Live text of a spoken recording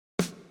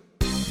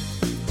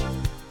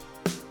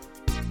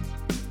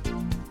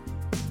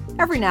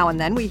Every now and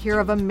then we hear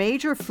of a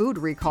major food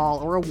recall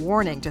or a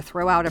warning to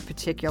throw out a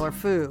particular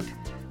food.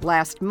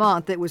 Last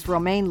month, it was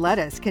romaine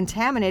lettuce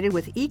contaminated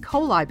with E.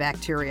 coli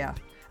bacteria.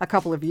 A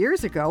couple of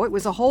years ago, it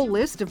was a whole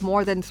list of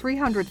more than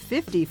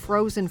 350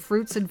 frozen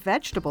fruits and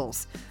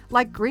vegetables,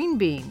 like green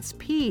beans,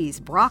 peas,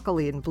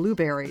 broccoli, and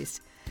blueberries.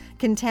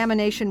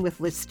 Contamination with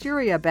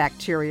Listeria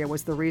bacteria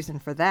was the reason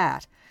for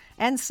that,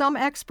 and some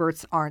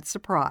experts aren't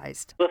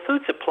surprised. The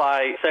food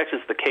supply, such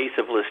as the case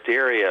of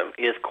Listeria,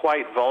 is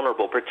quite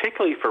vulnerable,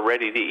 particularly for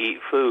ready-to-eat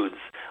foods.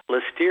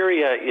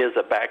 Listeria is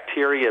a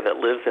bacteria that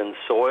lives in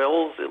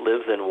soils, it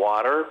lives in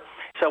water,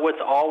 so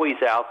it's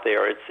always out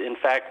there. In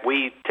fact,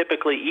 we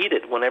typically eat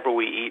it whenever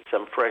we eat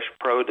some fresh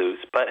produce,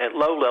 but at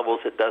low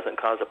levels it doesn't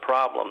cause a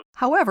problem.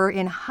 However,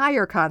 in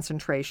higher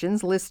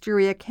concentrations,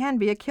 Listeria can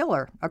be a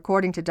killer,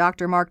 according to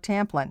Dr. Mark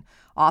Tamplin,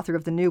 author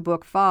of the new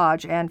book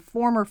Fodge and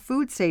former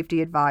food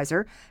safety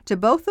advisor to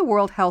both the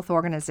World Health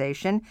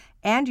Organization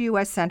and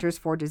U.S. Centers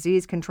for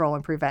Disease Control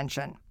and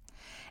Prevention.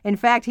 In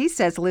fact, he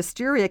says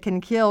Listeria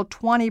can kill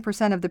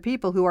 20% of the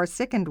people who are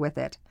sickened with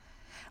it.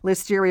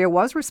 Listeria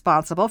was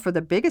responsible for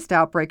the biggest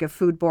outbreak of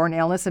foodborne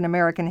illness in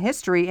American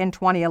history in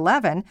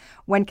 2011,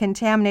 when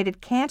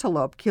contaminated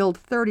cantaloupe killed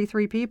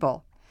 33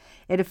 people.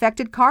 It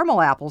affected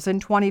caramel apples in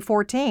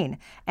 2014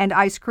 and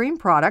ice cream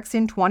products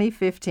in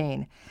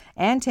 2015.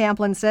 And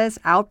Tamplin says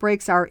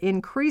outbreaks are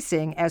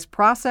increasing as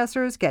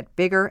processors get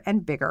bigger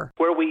and bigger.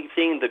 Where we've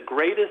seen the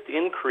greatest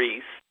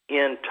increase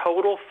in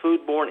total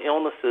foodborne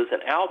illnesses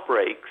and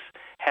outbreaks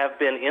have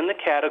been in the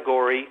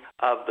category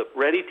of the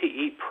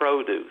ready-to-eat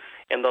produce.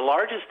 And the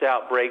largest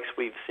outbreaks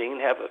we've seen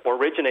have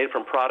originated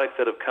from products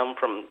that have come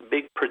from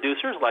big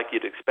producers like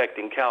you'd expect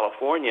in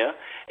California.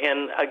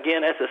 And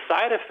again, as a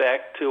side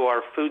effect to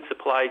our food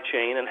supply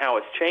chain and how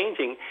it's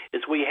changing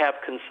is we have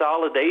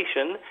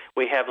consolidation.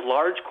 We have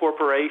large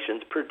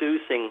corporations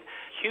producing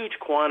huge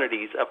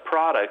quantities of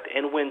product.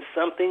 And when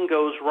something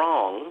goes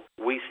wrong,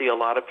 we see a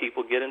lot of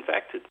people get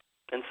infected.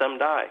 And some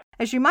die.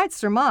 As you might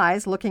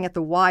surmise, looking at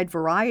the wide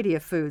variety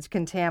of foods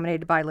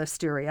contaminated by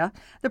Listeria,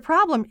 the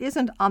problem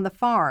isn't on the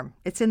farm,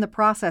 it's in the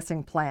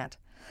processing plant.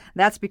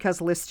 That's because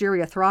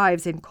Listeria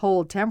thrives in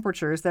cold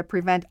temperatures that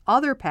prevent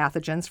other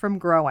pathogens from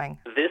growing.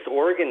 This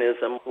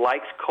organism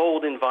likes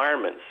cold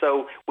environments,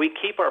 so we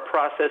keep our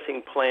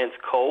processing plants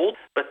cold,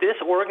 but this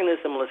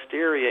organism,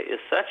 Listeria, is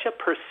such a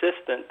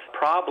persistent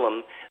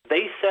problem.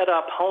 They set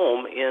up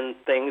home in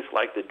things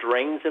like the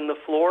drains in the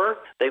floor.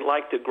 They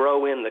like to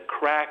grow in the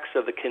cracks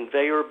of the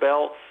conveyor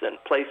belts and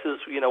places,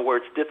 where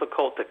it's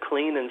difficult to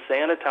clean and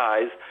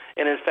sanitize.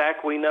 And in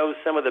fact, we know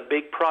some of the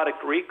big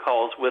product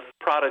recalls with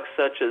products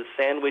such as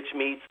sandwich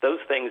meats, those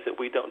things that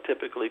we don't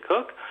typically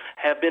cook,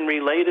 have been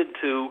related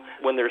to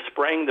when they're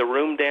spraying the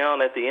room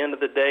down at the end of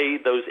the day,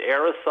 those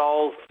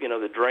aerosols,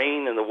 the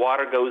drain and the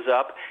water goes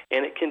up,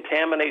 and it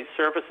contaminates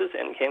surfaces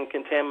and can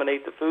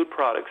contaminate the food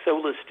products.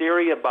 So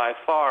Listeria by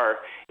far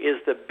is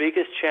the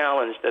biggest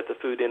challenge that the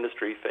food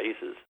industry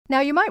faces. Now,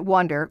 you might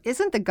wonder,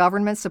 isn't the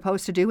government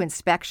supposed to do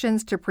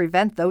inspections to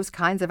prevent those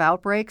kinds of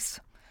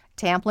outbreaks?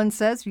 Tamplin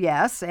says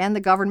yes, and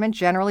the government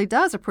generally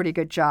does a pretty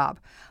good job.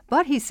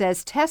 But he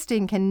says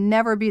testing can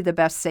never be the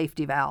best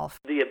safety valve.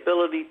 The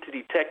ability to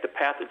detect the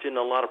pathogen in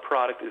a lot of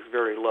product is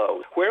very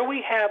low. Where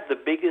we have the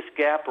biggest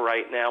gap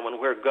right now and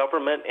where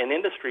government and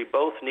industry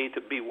both need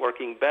to be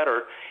working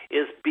better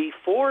is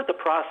before the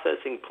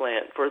processing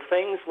plant. For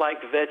things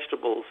like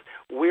vegetables,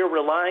 we're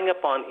relying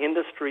upon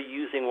industry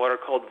using what are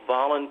called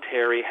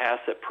voluntary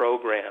HACCP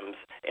programs.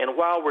 And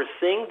while we're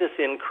seeing this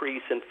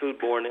increase in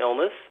foodborne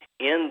illness,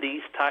 in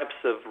these types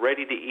of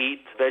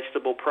ready-to-eat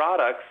vegetable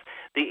products,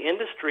 the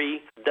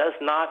industry does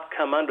not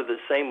come under the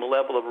same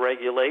level of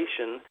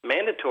regulation,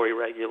 mandatory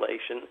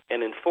regulation,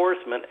 and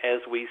enforcement as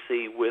we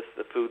see with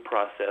the food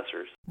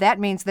processors. That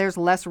means there's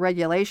less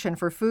regulation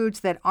for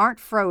foods that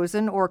aren't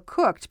frozen or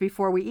cooked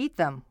before we eat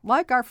them,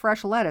 like our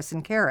fresh lettuce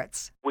and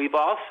carrots. We've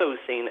also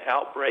seen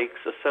outbreaks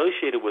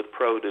associated with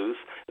produce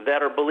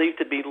that are believed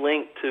to be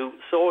linked to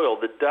soil,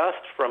 the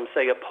dust from,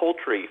 say, a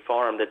poultry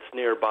farm that's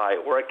nearby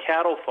or a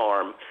cattle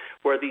farm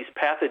where these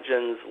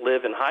pathogens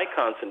live in high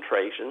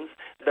concentrations.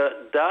 The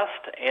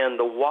dust and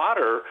the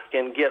water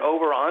can get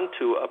over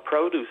onto a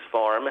produce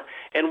farm,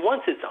 and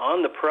once it's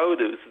on the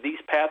produce, these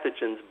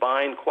pathogens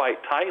bind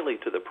quite tightly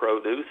to the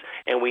produce,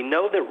 and we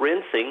know that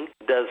rinsing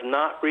does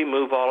not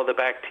remove all of the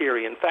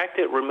bacteria. In fact,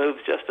 it removes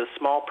just a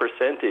small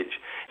percentage.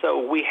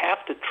 So we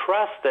have to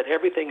trust that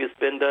everything has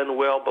been done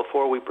well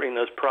before we bring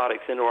those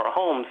products into our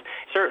homes.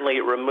 Certainly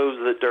it removes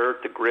the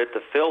dirt, the grit, the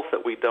filth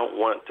that we don't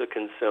want to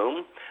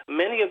consume.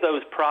 Many of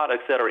those products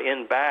that are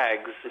in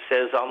bags, it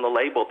says on the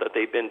label that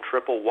they've been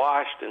triple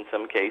washed in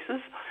some cases.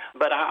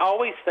 But I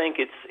always think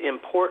it's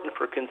important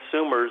for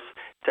consumers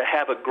to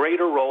have a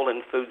greater role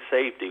in food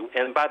safety.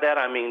 And by that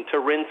I mean to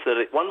rinse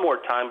it one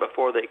more time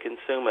before they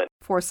consume it.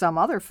 For some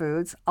other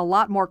foods, a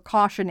lot more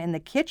caution in the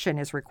kitchen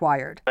is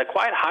required. A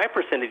quite high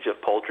percentage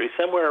of poultry,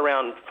 somewhere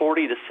around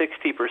 40 to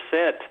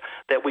 60%,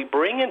 that we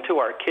bring into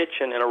our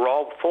kitchen in a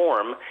raw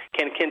form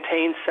can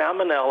contain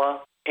salmonella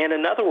and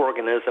another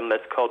organism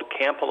that's called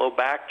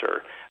Campylobacter.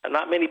 And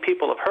not many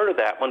people have heard of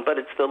that one, but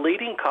it's the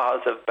leading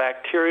cause of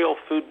bacterial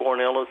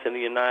foodborne illness in the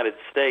United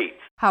States.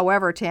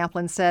 However,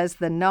 Tamplin says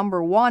the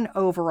number one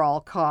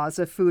overall cause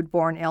of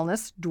foodborne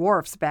illness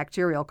dwarfs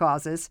bacterial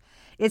causes.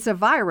 It's a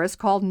virus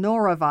called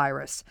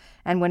norovirus,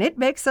 and when it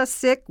makes us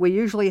sick, we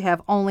usually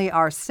have only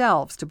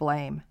ourselves to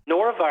blame.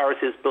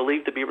 Norovirus is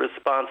believed to be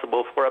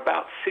responsible for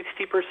about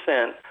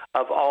 60%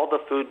 of all the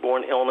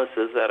foodborne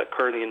illnesses that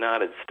occur in the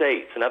United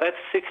States. Now, that's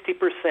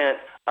 60%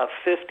 of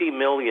 50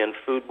 million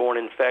foodborne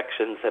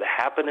infections that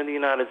happen in the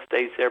United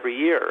States every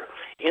year.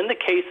 In the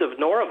case of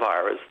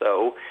norovirus,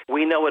 though,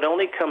 we know it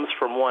only comes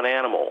from one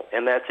animal,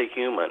 and that's a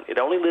human. It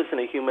only lives in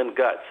a human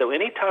gut. So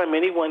anytime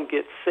anyone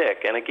gets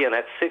sick, and again,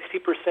 that's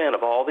 60%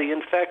 of all the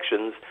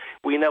infections,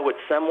 we know it's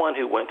someone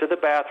who went to the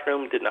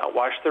bathroom, did not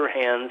wash their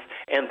hands,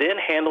 and then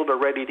handled a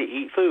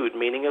ready-to-eat food,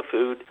 meaning a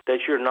food that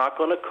you're not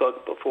going to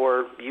cook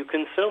before you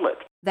consume it.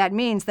 That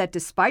means that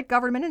despite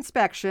government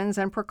inspections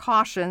and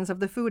precautions of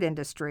the food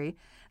industry,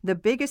 the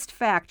biggest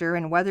factor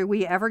in whether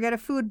we ever get a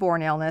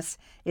foodborne illness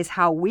is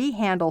how we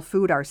handle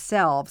food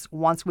ourselves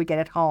once we get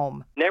it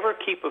home. Never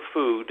keep a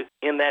food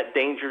in that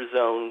danger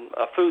zone,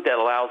 a food that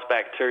allows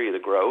bacteria to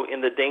grow,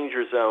 in the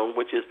danger zone,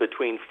 which is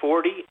between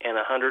 40 and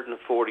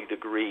 140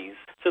 degrees.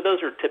 So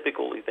those are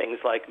typically things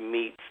like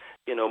meats,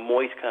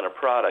 moist kind of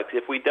products.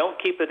 If we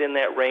don't keep it in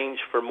that range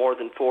for more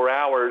than 4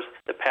 hours,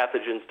 the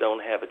pathogens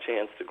don't have a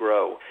chance to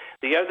grow.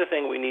 The other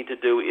thing we need to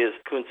do is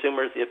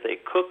consumers, if they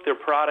cook their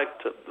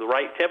product to the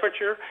right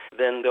temperature,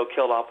 then they'll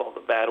kill off all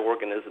the bad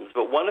organisms.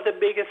 But one of the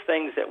biggest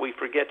things that we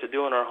forget to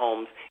do in our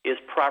homes is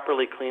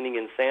properly cleaning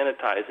and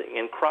sanitizing.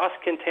 And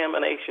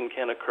cross-contamination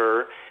can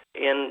occur.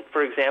 And,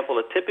 for example,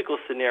 a typical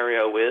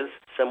scenario is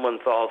someone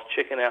thaws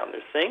chicken out in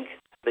their sink.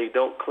 They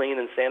don't clean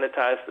and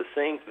sanitize the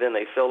sink. Then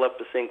they fill up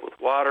the sink with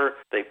water.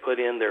 They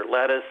put in their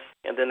lettuce,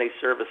 and then they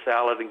serve a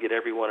salad and get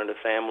everyone in the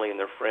family and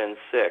their friends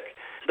sick.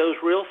 Those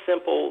real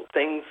simple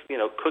things,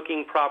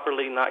 cooking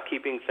properly, not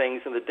keeping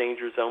things in the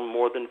danger zone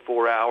more than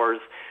 4 hours,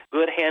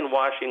 good hand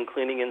washing,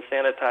 cleaning, and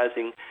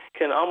sanitizing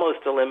can almost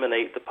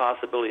eliminate the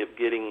possibility of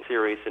getting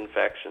serious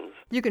infections.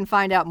 You can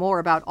find out more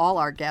about all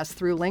our guests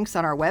through links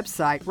on our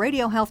website,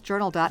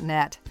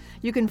 radiohealthjournal.net.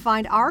 You can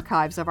find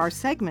archives of our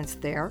segments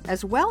there,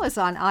 as well as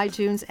on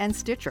iTunes and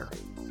Stitcher.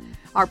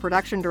 Our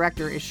production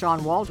director is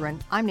Sean Waldron.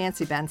 I'm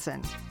Nancy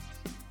Benson.